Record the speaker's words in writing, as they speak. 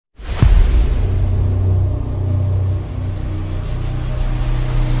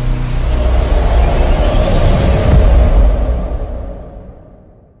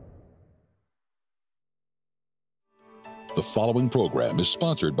following program is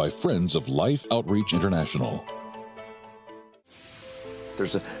sponsored by Friends of Life Outreach International.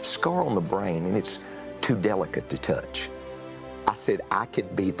 There's a scar on the brain and it's too delicate to touch. I said I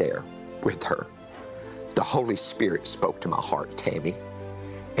could be there with her. The Holy Spirit spoke to my heart, Tammy,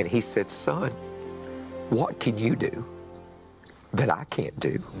 and he said, son, what can you do that I can't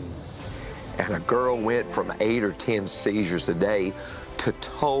do? And a girl went from 8 or 10 seizures a day to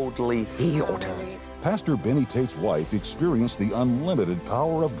totally healed. Pastor Benny Tate's wife experienced the unlimited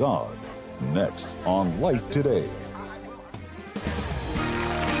power of God. Next on Life Today.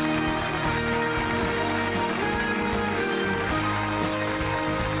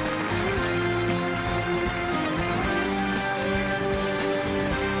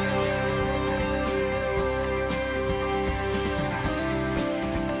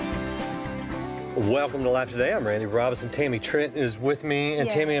 Welcome to Life Today. I'm Randy Robinson. Tammy Trent is with me. And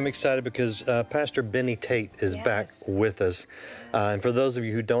Tammy, I'm excited because Pastor Benny Tate is back with us. And for those of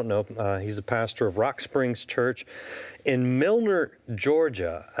you who don't know, he's the pastor of Rock Springs Church in Milner,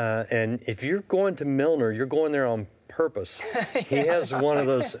 Georgia. And if you're going to Milner, you're going there on purpose. He has one of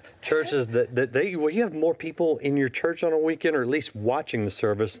those churches well, you have more people in your church on a weekend, or at least watching the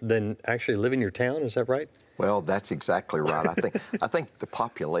service, than actually live in your town. Is that right? Well, that's exactly right. I think the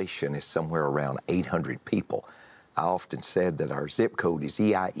population is somewhere around 800 people. I often said that our zip code is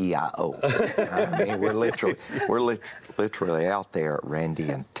EIEIO. I mean, we're literally out there, Randy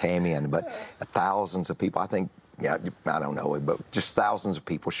and Tammy, but thousands of people. I think, I don't know, but just thousands of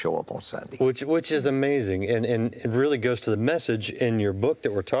people show up on Sunday. Which is amazing, and it really goes to the message in your book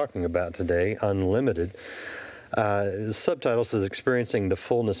that we're talking about today, Unlimited. The subtitle says, Experiencing the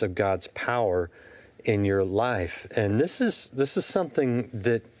Fullness of God's Power in Your Life. And this is something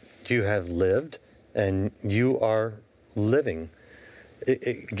that you have lived and you are living.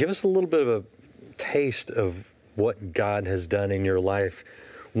 Give us a little bit of a taste of what God has done in your life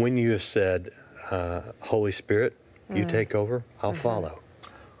when you have said, Holy Spirit, you take over, I'll follow.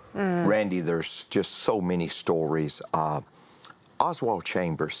 Randy, there's just so many stories. Oswald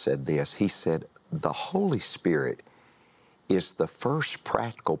Chambers said this. He said, the Holy Spirit is the first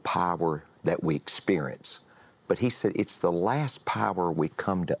practical power that we experience. But he said it's the last power we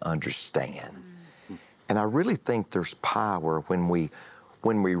come to understand. And I really think there's power when we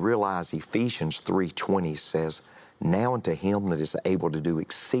realize Ephesians 3:20 says, now unto him that is able to do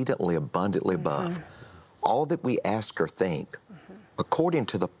exceedingly abundantly above all that we ask or think, according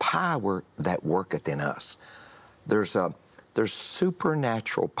to the power that worketh in us. There's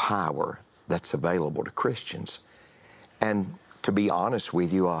supernatural power that's available to Christians. And to be honest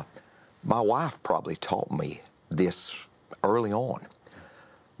with you, my wife probably taught me this early on.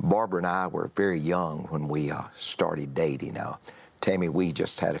 Barbara and I were very young when we started dating. Tammy, we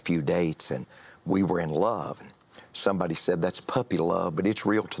just had a few dates and we were in love. And somebody said that's puppy love, but it's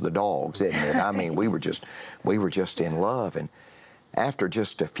real to the dogs, isn't it? I mean, we were just in love. And after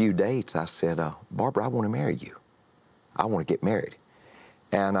just a few dates, I said, Barbara, I want to marry you. I want to get married.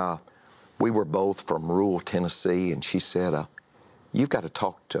 And we were both from rural Tennessee, and she said, you've got to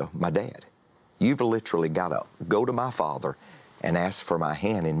talk to my dad. You've literally got to go to my father and ask for my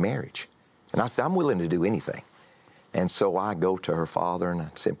hand in marriage. And I said, I'm willing to do anything. And so I go to her father and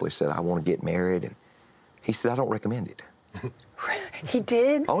I simply said, I want to get married. And he said, I don't recommend it. He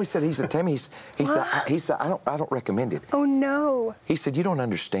did? Oh, he said, Tammy, he said, I don't recommend it. Oh, no. He said, you don't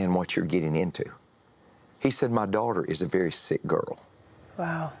understand what you're getting into. He said, my daughter is a very sick girl.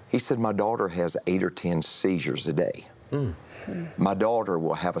 Wow. He said, my daughter has 8 or 10 seizures a day. My daughter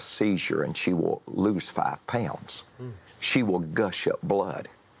will have a seizure and she will lose 5 pounds. She will gush up blood.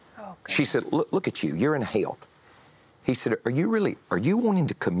 Oh, she said, look at you, you're in health. He said, are you wanting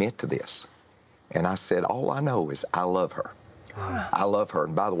to commit to this? And I said, all I know is I love her. I love her.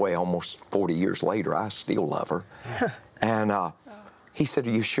 And by the way, almost 40 years later, I still love her. And he said,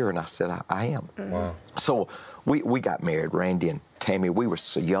 are you sure? And I said, I am. Wow. So we got married, Randy and Tammy. We were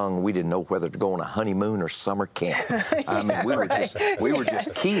so young, we didn't know whether to go on a honeymoon or summer camp. I mean, we were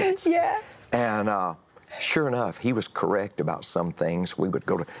just kids. Yes. And sure enough, he was correct about some things. We would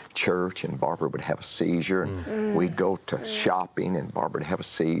go to church and Barbara would have a seizure. And we'd go to shopping and Barbara would have a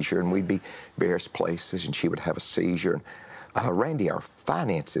seizure. And we'd be various places and she would have a seizure. And Randy, our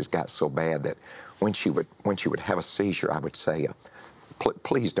finances got so bad that when she would have a seizure, I would say,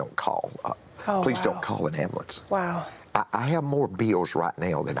 please don't call. Please don't call an ambulance. Wow. I have more bills right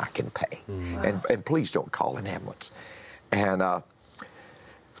now than I can pay. And please don't call an ambulance. And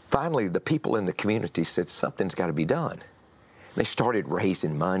finally, the people in the community said, something's got to be done. They started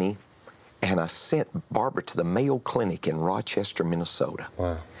raising money, and I sent Barbara to the Mayo Clinic in Rochester, Minnesota.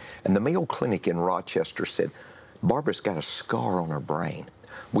 Wow. And the Mayo Clinic in Rochester said, Barbara's got a scar on her brain.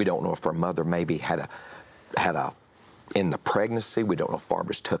 We don't know if her mother maybe had a in the pregnancy. We don't know if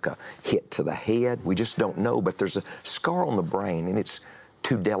Barbara's took a hit to the head. We just don't know, but there's a scar on the brain, and it's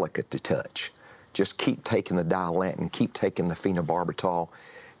too delicate to touch. Just keep taking the Dilantin, keep taking the phenobarbital,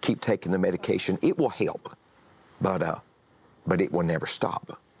 keep taking the medication. It will help, but it will never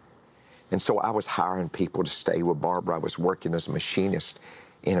stop. And so I was hiring people to stay with Barbara. I was working as a machinist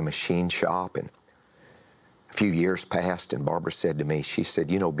in a machine shop, and a few years passed, and Barbara said to me, she said,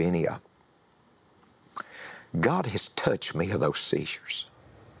 you know, Benny, God has touched me of those seizures.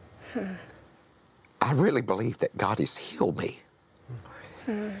 I really believe that God has healed me.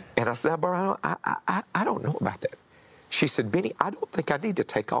 And I said, Barbara, I don't know about that. She said, Benny, I don't think I need to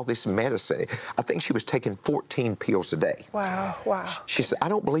take all this medicine. I think she was taking 14 pills a day. Wow, wow. She said, I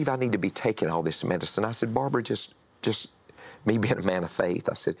don't believe I need to be taking all this medicine. I said, Barbara, just me being a man of faith,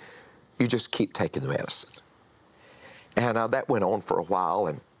 I said, you just keep taking the medicine. And that went on for a while,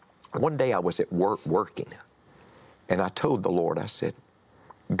 and one day I was at work working, and I told the Lord, I said,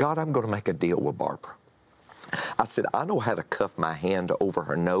 God, I'm going to make a deal with Barbara. I said, I know how to cuff my hand over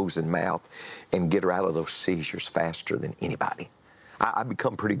her nose and mouth and get her out of those seizures faster than anybody. I've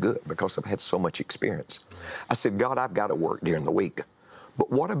become pretty good because I've had so much experience. I said, God, I've got to work during the week. But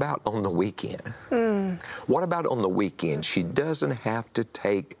what about on the weekend? What about on the weekend? She doesn't have to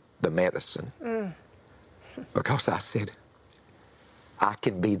take the medicine. Because I said, I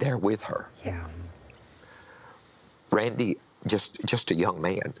can be there with her. Yeah. Randy, just a young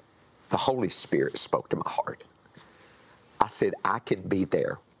man, the Holy Spirit spoke to my heart. I said, I can be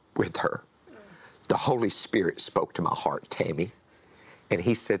there with her. The Holy Spirit spoke to my heart, Tammy, and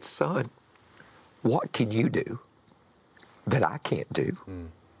he said, son, what can you do that I can't do?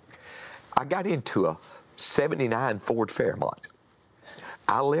 I got into a 79 Ford Fairmont.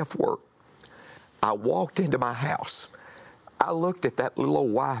 I left work. I walked into my house. I looked at that little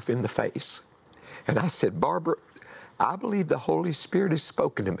old wife in the face, and I said, Barbara, I believe the Holy Spirit has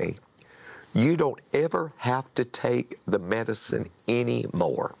spoken to me. You don't ever have to take the medicine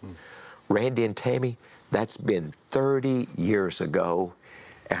anymore. Randy and Tammy, that's been 30 years ago,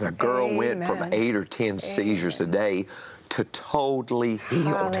 and a girl went from 8 or 10 seizures a day to totally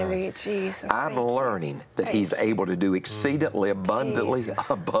healed. Hallelujah, Jesus. I'm learning that He's able to do exceedingly abundantly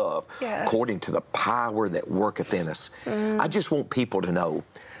above, according to the power that worketh in us. I just want people to know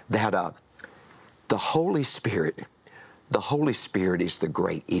that the Holy Spirit is the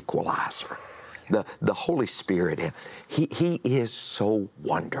great equalizer. The Holy Spirit, He is so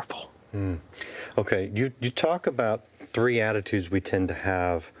wonderful. Okay, you talk about 3 attitudes we tend to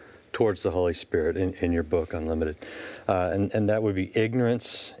have towards the Holy Spirit in your book, Unlimited. And that would be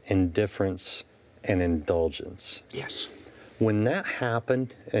ignorance, indifference, and indulgence. Yes. When that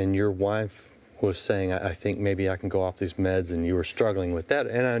happened and your wife was saying, I think maybe I can go off these meds, and you were struggling with that,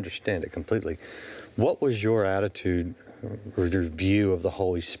 and I understand it completely, what was your attitude or your view of the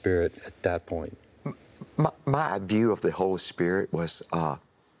Holy Spirit at that point? My view of the Holy Spirit was, I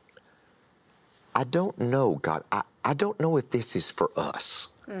don't know, God. I don't know if this is for us.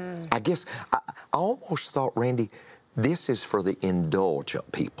 I guess I almost thought, Randy, this is for the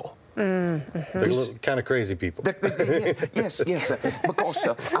indulgent people. They're little, kind of crazy people. Yes. Because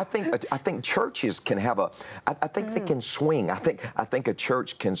I think churches can have I think they can swing. I think a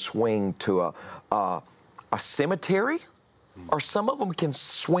church can swing to a cemetery, or some of them can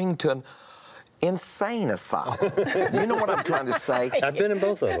swing to an insane asylum. You know what I'm trying to say? I've been in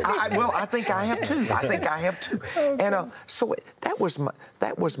both of them. Well, I think I have too. And so that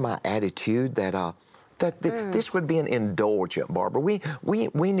was my attitude, that this would be an indulgent, Barbara. We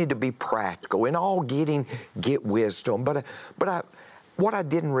need to be practical in all get wisdom. But what I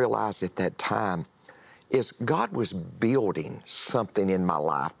didn't realize at that time is God was building something in my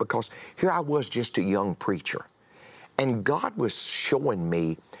life, because here I was, just a young preacher, and God was showing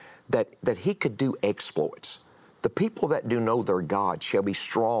me that He could do exploits. The people that do know their God shall be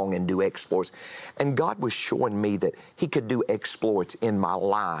strong and do exploits. And God was showing me that He could do exploits in my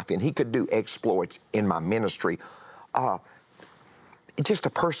life, and He could do exploits in my ministry. Just a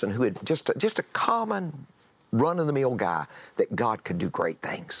person who had just a common run-of-the-mill guy, that God could do great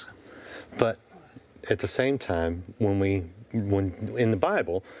things. But at the same time, when in the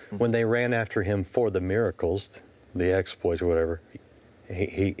Bible, when they ran after Him for the miracles, the exploits or whatever,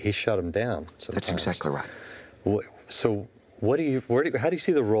 He shut them down sometimes. That's exactly right. So how do you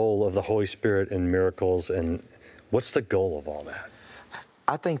see the role of the Holy Spirit in miracles, and what's the goal of all that?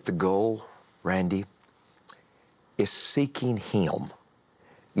 I think the goal, Randy, is seeking Him.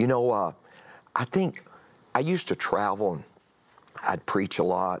 You know, I think I used to travel, and I'd preach a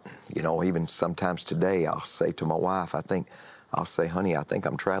lot. You know, even sometimes today I'll say to my wife, I'll say, honey, I think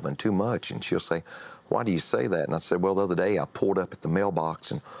I'm traveling too much. And she'll say, why do you say that? And I said, well, the other day I pulled up at the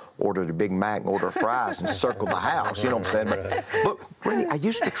mailbox and ordered a Big Mac and ordered of fries and circled the house, you know what I'm saying? But Randy, I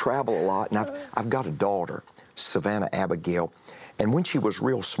used to travel a lot, and I've got a daughter, Savannah Abigail, and when she was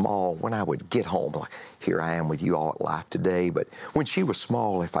real small, when I would get home, like here I am with you all at Life Today, but when she was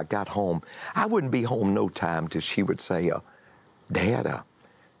small, if I got home, I wouldn't be home no time till she would say, Dad,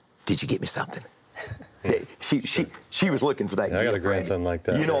 did you get me something? She was looking for that gift. I got a grandson like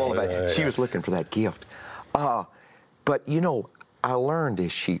that. You know all about it. Yeah. She was looking for that gift. But, you know, I learned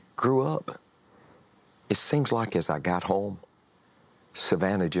as she grew up, it seems like as I got home,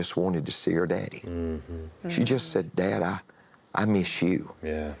 Savannah just wanted to see her daddy. Mm-hmm. She just said, Dad, I miss you.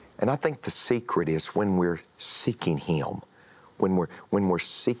 Yeah. And I think the secret is when we're seeking him, when we're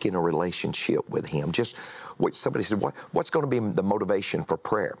seeking a relationship with him. Just what somebody said, what's going to be the motivation for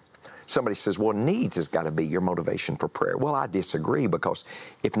prayer? Somebody says, well, needs has got to be your motivation for prayer. Well, I disagree, because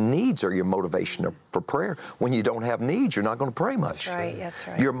if needs are your motivation for prayer, when you don't have needs, you're not going to pray much. That's right, that's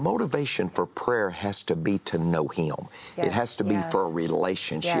right. Your motivation for prayer has to be to know him. Yes, it has to be for a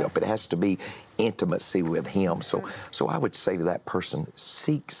relationship. Yes. It has to be intimacy with him. So I would say to that person,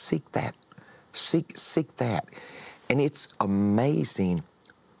 seek that. Seek that. And it's amazing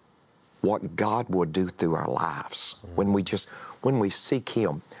what God will do through our lives when we seek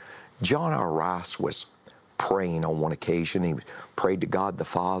him. John R. Rice was praying on one occasion. He prayed to God the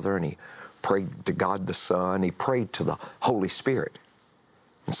Father, and he prayed to God the Son. He prayed to the Holy Spirit.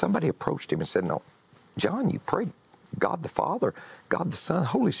 And somebody approached him and said, no, John, you prayed God the Father, God the Son,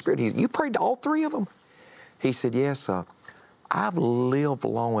 Holy Spirit. You prayed to all three of them? He said, yes, I've lived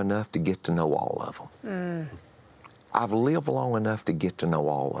long enough to get to know all of them. I've lived long enough to get to know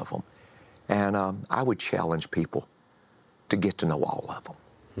all of them. And I would challenge people to get to know all of them.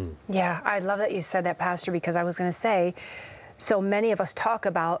 Yeah, I love that you said that, Pastor, because I was going to say, so many of us talk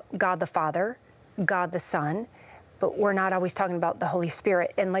about God the Father, God the Son, but we're not always talking about the Holy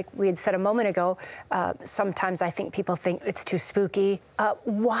Spirit. And like we had said a moment ago, sometimes I think people think it's too spooky.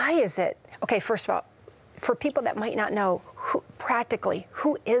 Why is it? Okay, first of all, for people that might not know, practically,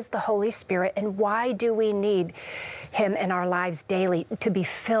 who is the Holy Spirit, and why do we need him in our lives daily to be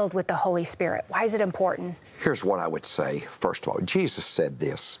filled with the Holy Spirit? Why is it important? Here's what I would say. First of all, Jesus said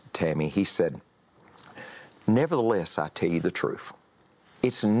this, Tammy. He said, nevertheless, I tell you the truth.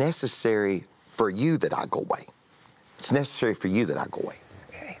 It's necessary for you that I go away. It's necessary for you that I go away.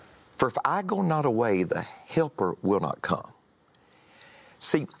 Okay. For if I go not away, the Helper will not come.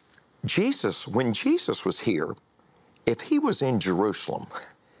 See, when Jesus was here, if he was in Jerusalem,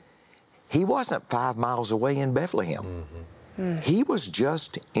 he wasn't 5 miles away in Bethlehem. He was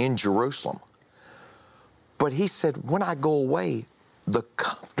just in Jerusalem. But he said, when I go away, the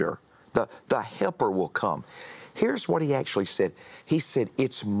Comforter, the Helper will come. Here's what he actually said. He said,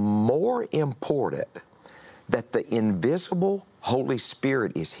 it's more important that the invisible Holy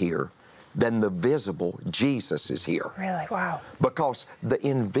Spirit is here than the visible Jesus is here. Really? Wow. Because the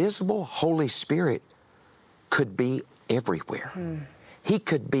invisible Holy Spirit could be everywhere. He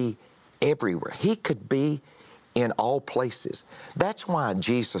could be everywhere. He could be in all places. That's why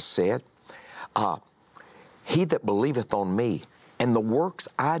Jesus said, he that believeth on me and the works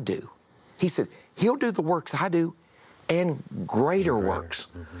I do, he said, he'll do the works I do and greater works.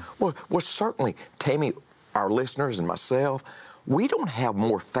 Well, certainly, Tammy, our listeners and myself, we don't have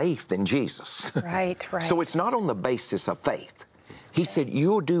more faith than Jesus. Right. So it's not on the basis of faith. He said,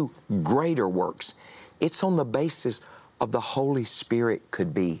 you'll do greater works. It's on the basis of the Holy Spirit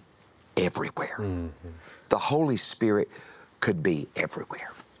could be everywhere. The Holy Spirit could be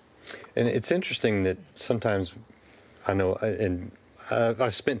everywhere. And it's interesting that sometimes, I know, and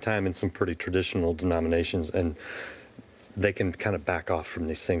I've spent time in some pretty traditional denominations, and they can kind of back off from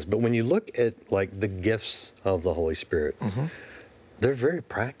these things. But when you look at like the gifts of the Holy Spirit, they're very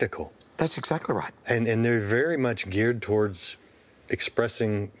practical. That's exactly right. And they're very much geared towards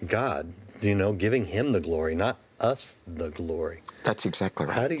expressing God, you know, giving him the glory, not us the glory. That's exactly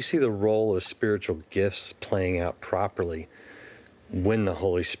right. How do you see the role of spiritual gifts playing out properly when the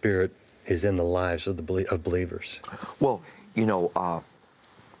Holy Spirit is in the lives of of believers? Well, you know,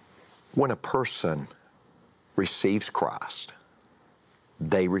 when a person receives Christ,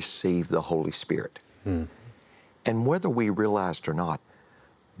 they receive the Holy Spirit. And whether we realize it or not,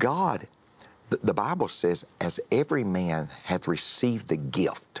 God, the Bible says, as every man hath received the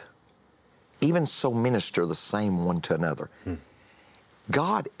gift, even so minister the same one to another.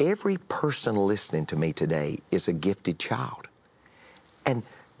 God, every person listening to me today is a gifted child. And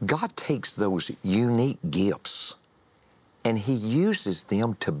God takes those unique gifts and He uses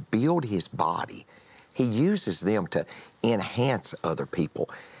them to build His body. He uses them to enhance other people.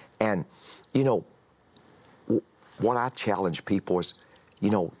 And, you know, what I challenge people is, you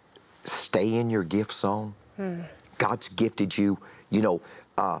know, stay in your gift zone. God's gifted you. You know,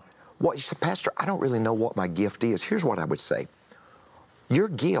 what you say, Pastor, I don't really know what my gift is. Here's what I would say. Your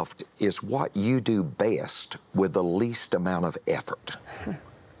gift is what you do best with the least amount of effort.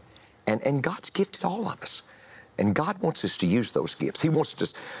 And God's gifted all of us. And God wants us to use those gifts. He wants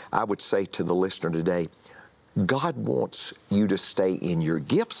us, I would say to the listener today, God wants you to stay in your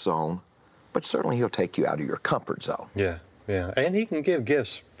gift zone, but certainly He'll take you out of your comfort zone. Yeah, yeah. And He can give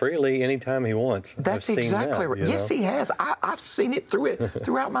gifts freely anytime He wants. That's exactly right. Yes, He has. I've seen it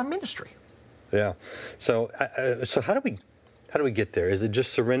throughout my ministry. Yeah. So how do we get there? Is it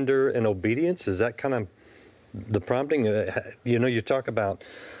just surrender and obedience? Is that kind of the prompting? You know, you talk about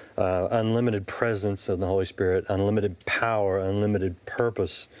unlimited presence of the Holy Spirit, unlimited power, unlimited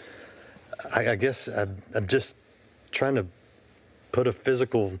purpose. I guess I'm just trying to put a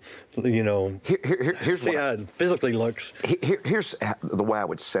physical, you know, here's see how it physically looks. Here's the way I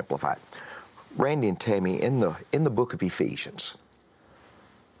would simplify it. Randy and Tammy, in the book of Ephesians,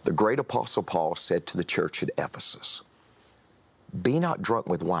 the great apostle Paul said to the church at Ephesus, "Be not drunk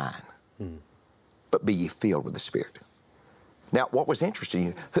with wine, but be ye filled with the Spirit." Now, what was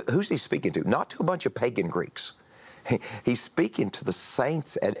interesting, who's he speaking to? Not to a bunch of pagan Greeks. He's speaking to the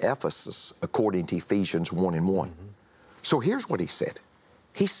saints at Ephesus, according to Ephesians 1:1. So here's what he said.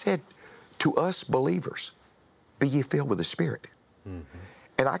 He said to us believers, be ye filled with the Spirit.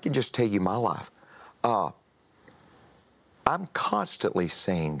 And I can just tell you my life. I'm constantly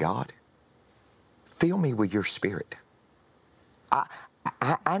saying, God, fill me with your Spirit.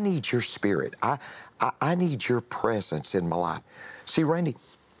 I need your Spirit. I need your presence in my life. See, Randy,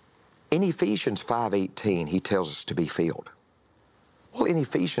 in Ephesians 5:18, he tells us to be filled. Well, in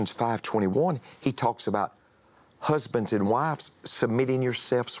Ephesians 5:21, he talks about husbands and wives submitting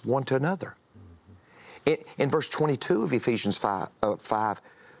yourselves one to another. In verse 22 of Ephesians 5,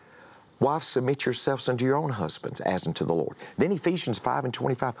 wives, submit yourselves unto your own husbands as unto the Lord. Then Ephesians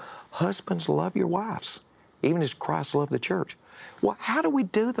 5:25, husbands, love your wives, even as Christ loved the church. Well, how do we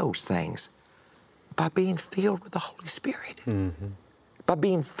do those things? By being filled with the Holy Spirit. By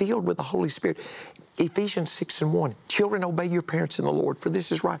being filled with the Holy Spirit. Ephesians 6:1, children, obey your parents in the Lord, for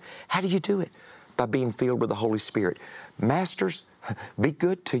this is right. How do you do it? By being filled with the Holy Spirit. Masters, be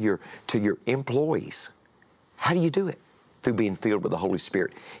good to your employees. How do you do it? Through being filled with the Holy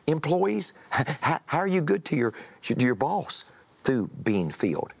Spirit. Employees, how are you good to your boss? Through being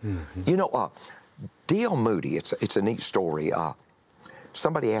filled. You know, D.L. Moody, it's a neat story.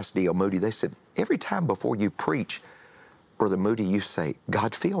 Somebody asked D.L. Moody, they said, every time before you preach, Brother Moody, you say,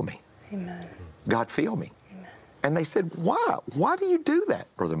 God, fill me. Amen. God, fill me. Amen. And they said, why? Why do you do that,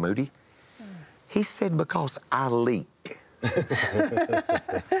 Brother Moody? He said, because I leak.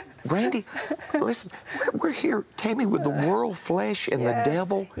 Randy, listen, we're here, Tammy, with the world, flesh, and the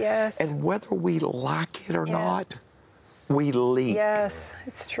devil. Yes. And whether we like it or not, we leak. Yes,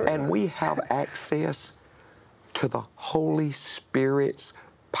 it's true. And we have access to the Holy Spirit's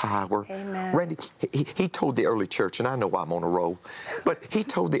power. Amen. Randy, he told the early church, and I know I'm on a roll, but he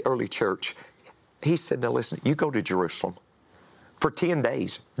told the early church, he said, now listen, you go to Jerusalem. For 10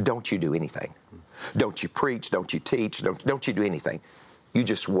 days, don't you do anything. Don't you preach, don't you teach, don't you do anything. You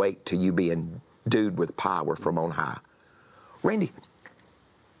just wait till you be endued with power from on high. Randy,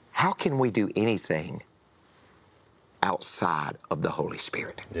 how can we do anything outside of the Holy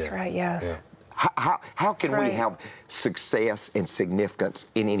Spirit? That's right, yes. Yeah. How can we have success and significance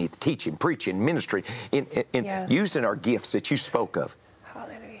in any teaching, preaching, ministry, in using our gifts that you spoke of?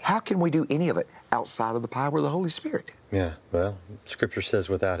 Hallelujah. How can we do any of it outside of the power of the Holy Spirit? Yeah, well, Scripture says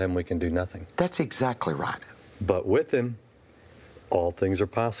without Him we can do nothing. That's exactly right. But with Him, all things are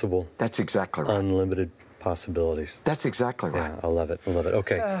possible. That's exactly right. Unlimited possibilities. That's exactly right. Yeah, I love it. I love it.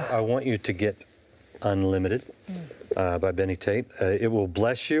 Okay, I want you to get Unlimited by Benny Tate. It will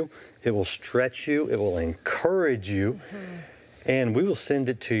bless you. It will stretch you. It will encourage you. And we will send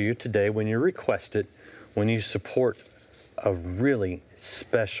it to you today when you request it, when you support a really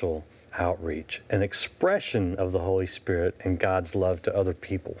special outreach, an expression of the Holy Spirit and God's love to other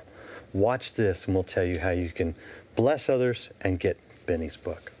people. Watch this and we'll tell you how you can bless others and get Benny's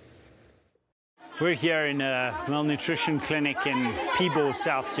book. We're here in a malnutrition clinic in Pibo,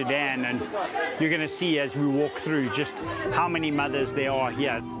 South Sudan, and you're going to see as we walk through just how many mothers there are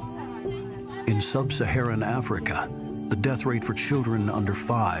here. In sub-Saharan Africa, the death rate for children under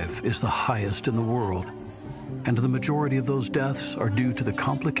 5 is the highest in the world, and the majority of those deaths are due to the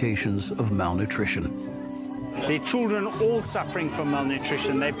complications of malnutrition. their children all suffering from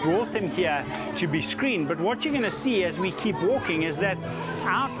malnutrition. They brought them here to be screened. But what you're going to see as we keep walking is that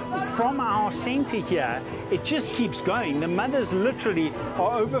out from our center here, it just keeps going. The mothers literally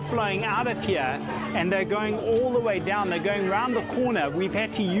are overflowing out of here, and they're going all the way down. They're going around the corner. We've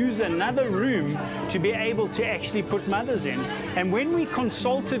had to use another room to be able to actually put mothers in. And when we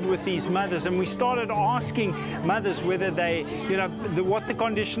consulted with these mothers and we started asking mothers whether they, what the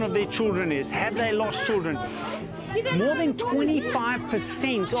condition of their children is, have they lost children, more than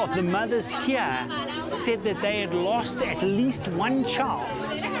 25% of the mothers here said that they had lost at least one child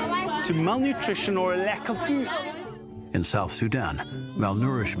to malnutrition or a lack of food. In South Sudan,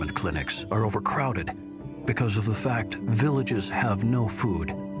 malnourishment clinics are overcrowded because of the fact villages have no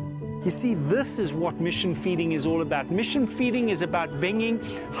food. You see, this is what mission feeding is all about. Mission feeding is about bringing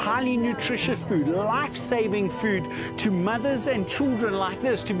highly nutritious food, life-saving food to mothers and children like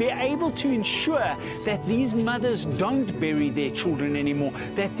this, to be able to ensure that these mothers don't bury their children anymore,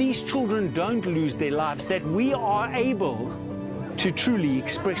 that these children don't lose their lives, that we are able to truly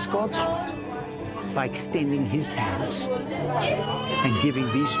express God's heart by extending His hands and giving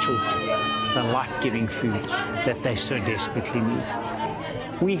these children the life-giving food that they so desperately need.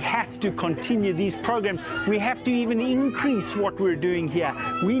 We have to continue these programs. We have to even increase what we're doing here.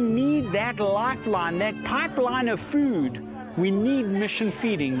 We need that lifeline, that pipeline of food. We need mission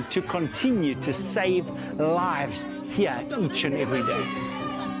feeding to continue to save lives here each and every day.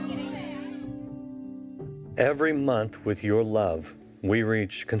 Every month with your love, we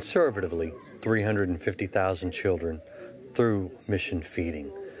reach conservatively 350,000 children through mission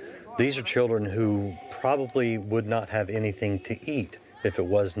feeding. These are children who probably would not have anything to eat if it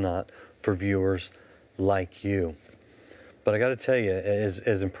was not for viewers like you. But I got to tell you,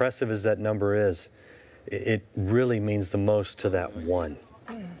 as impressive as that number is, it really means the most to that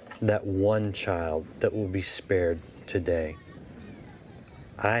one child that will be spared today.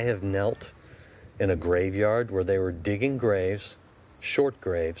 I have knelt in a graveyard where they were digging graves, short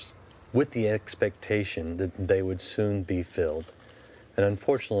graves, with the expectation that they would soon be filled. And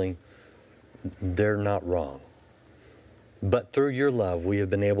unfortunately, they're not wrong. But through your love, we have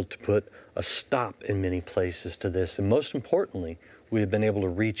been able to put a stop in many places to this. And most importantly, we have been able to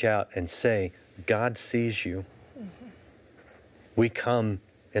reach out and say, God sees you. Mm-hmm. We come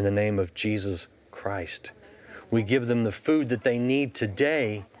in the name of Jesus Christ. We give them the food that they need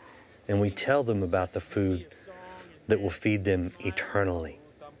today, and we tell them about the food that will feed them eternally.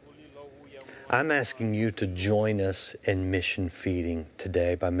 I'm asking you to join us in mission feeding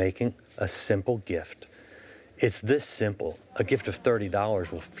today by making a simple gift. It's this simple. A gift of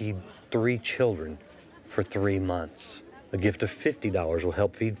 $30 will feed 3 children for 3 months. A gift of $50 will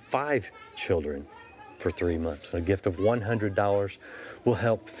help feed 5 children for 3 months. A gift of $100 will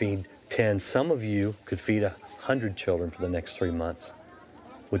help feed 10. Some of you could feed 100 children for the next 3 months.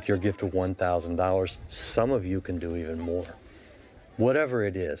 With your gift of $1,000, some of you can do even more. Whatever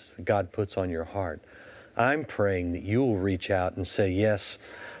it is that God puts on your heart, I'm praying that you will reach out and say, yes,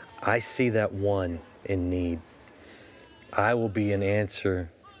 I see that one in need. I will be an answer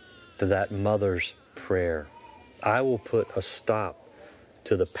to that mother's prayer. I will put a stop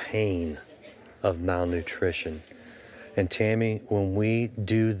to the pain of malnutrition. And Tammy, when we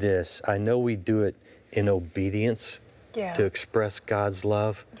do this, I know we do it in obedience to express God's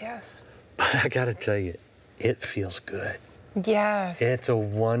love. Yes. But I got to tell you, it feels good. Yes. It's a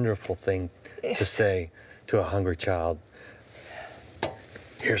wonderful thing to say to a hungry child,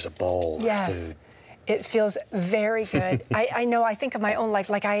 here's a bowl of food. It feels very good. I know, I think of my own life,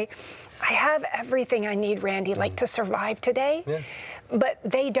 like I have everything I need, Randy, like to survive today, but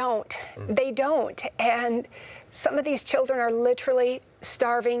they don't. They don't. And some of these children are literally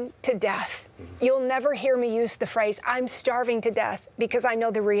starving to death. You'll never hear me use the phrase, I'm starving to death, because I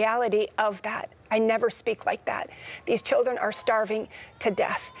know the reality of that. I never speak like that. These children are starving to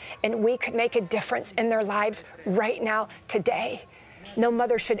death, and we could make a difference in their lives right now, today. No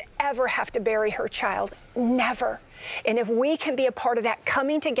mother should ever have to bury her child, never. And if we can be a part of that,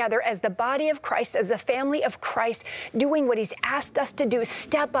 coming together as the body of Christ, as the family of Christ, doing what He's asked us to do,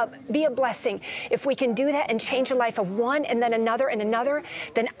 step up, be a blessing. If we can do that and change the life of one and then another,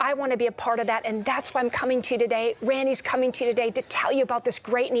 then I want to be a part of that. And that's why I'm coming to you today. Randy's coming to you today to tell you about this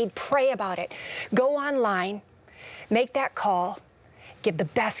great need. Pray about it. Go online, make that call. Give the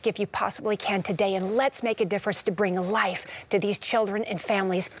best gift you possibly can today, and let's make a difference to bring life to these children and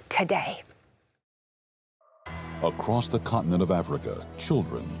families today. Across the continent of Africa,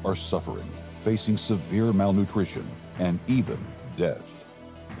 children are suffering, facing severe malnutrition and even death.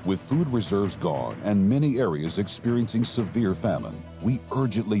 With food reserves gone and many areas experiencing severe famine, we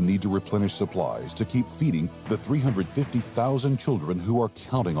urgently need to replenish supplies to keep feeding the 350,000 children who are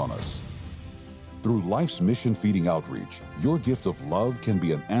counting on us. Through Life's Mission Feeding Outreach, your gift of love can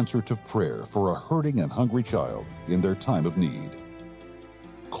be an answer to prayer for a hurting and hungry child in their time of need.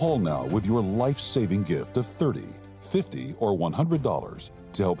 Call now with your life-saving gift of $30, $50, or $100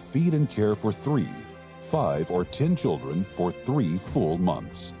 to help feed and care for 3, 5, or 10 children for 3 full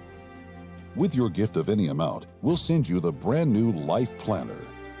months. With your gift of any amount, we'll send you the brand new Life Planner.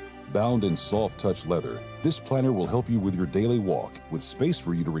 Bound in soft touch leather, this planner will help you with your daily walk with space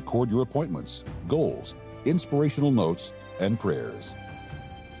for you to record your appointments, goals, inspirational notes, and prayers.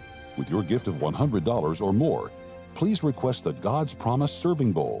 With your gift of $100 or more, please request the God's Promise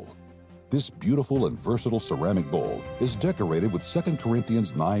Serving Bowl. This beautiful and versatile ceramic bowl is decorated with 2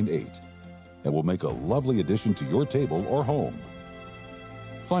 Corinthians 9:8 and will make a lovely addition to your table or home.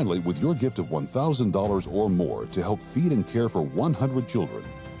 Finally, with your gift of $1,000 or more to help feed and care for 100 children,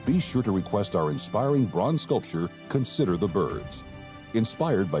 be sure to request our inspiring bronze sculpture, Consider the Birds,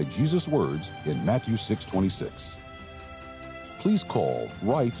 inspired by Jesus' words in Matthew 6:26. Please call,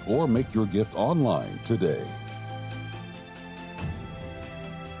 write, or make your gift online today.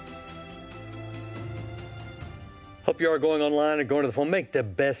 Hope you are going online and going to the phone. Make the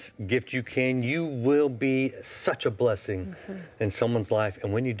best gift you can. You will be such a blessing in someone's life.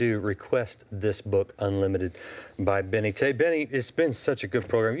 And when you do, request this book, Unlimited, by Benny Tate. Benny, it's been such a good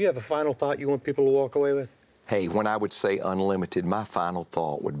program. You have a final thought you want people to walk away with? Hey, when I would say unlimited, my final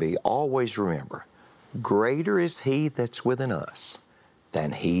thought would be always remember, greater is He that's within us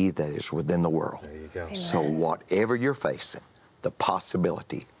than he that is within the world. There you go. Amen. So whatever you're facing, the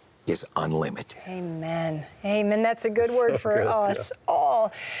possibility is unlimited. Amen. Amen. That's a good word for good, us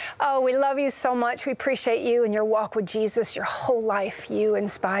all. Oh, we love you so much. We appreciate you and your walk with Jesus, your whole life. You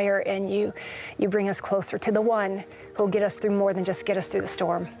inspire and you bring us closer to the one who will get us through more than just get us through the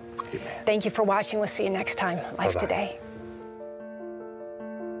storm. Amen. Thank you for watching. We'll see you next time. Life Bye-bye. Today.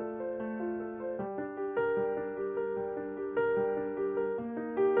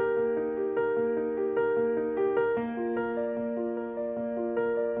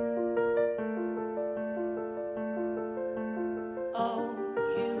 Oh,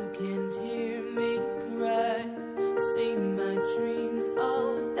 you can hear me cry, see my dreams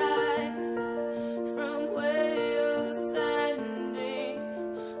all die. From where you're standing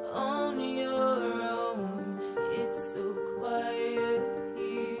on your own, it's so quiet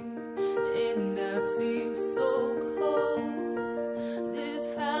here, and I feel so cold. This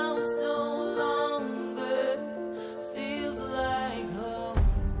house no longer feels like home.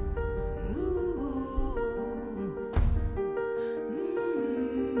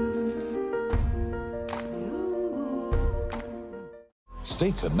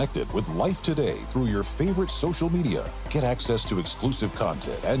 Stay connected with Life Today through your favorite social media. Get access to exclusive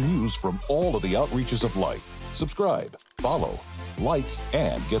content and news from all of the outreaches of life. Subscribe, follow, like,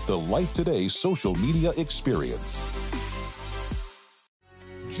 and get the Life Today social media experience.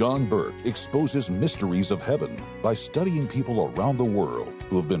 John Burke exposes mysteries of heaven by studying people around the world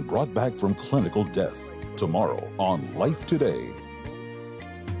who have been brought back from clinical death. Tomorrow on Life Today.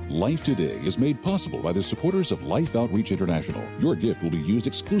 Life Today is made possible by the supporters of Life Outreach International. Your gift will be used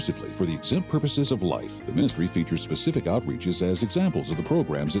exclusively for the exempt purposes of life. The ministry features specific outreaches as examples of the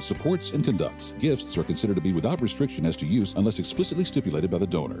programs it supports and conducts. Gifts are considered to be without restriction as to use unless explicitly stipulated by the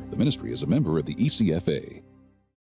donor. The ministry is a member of the ECFA.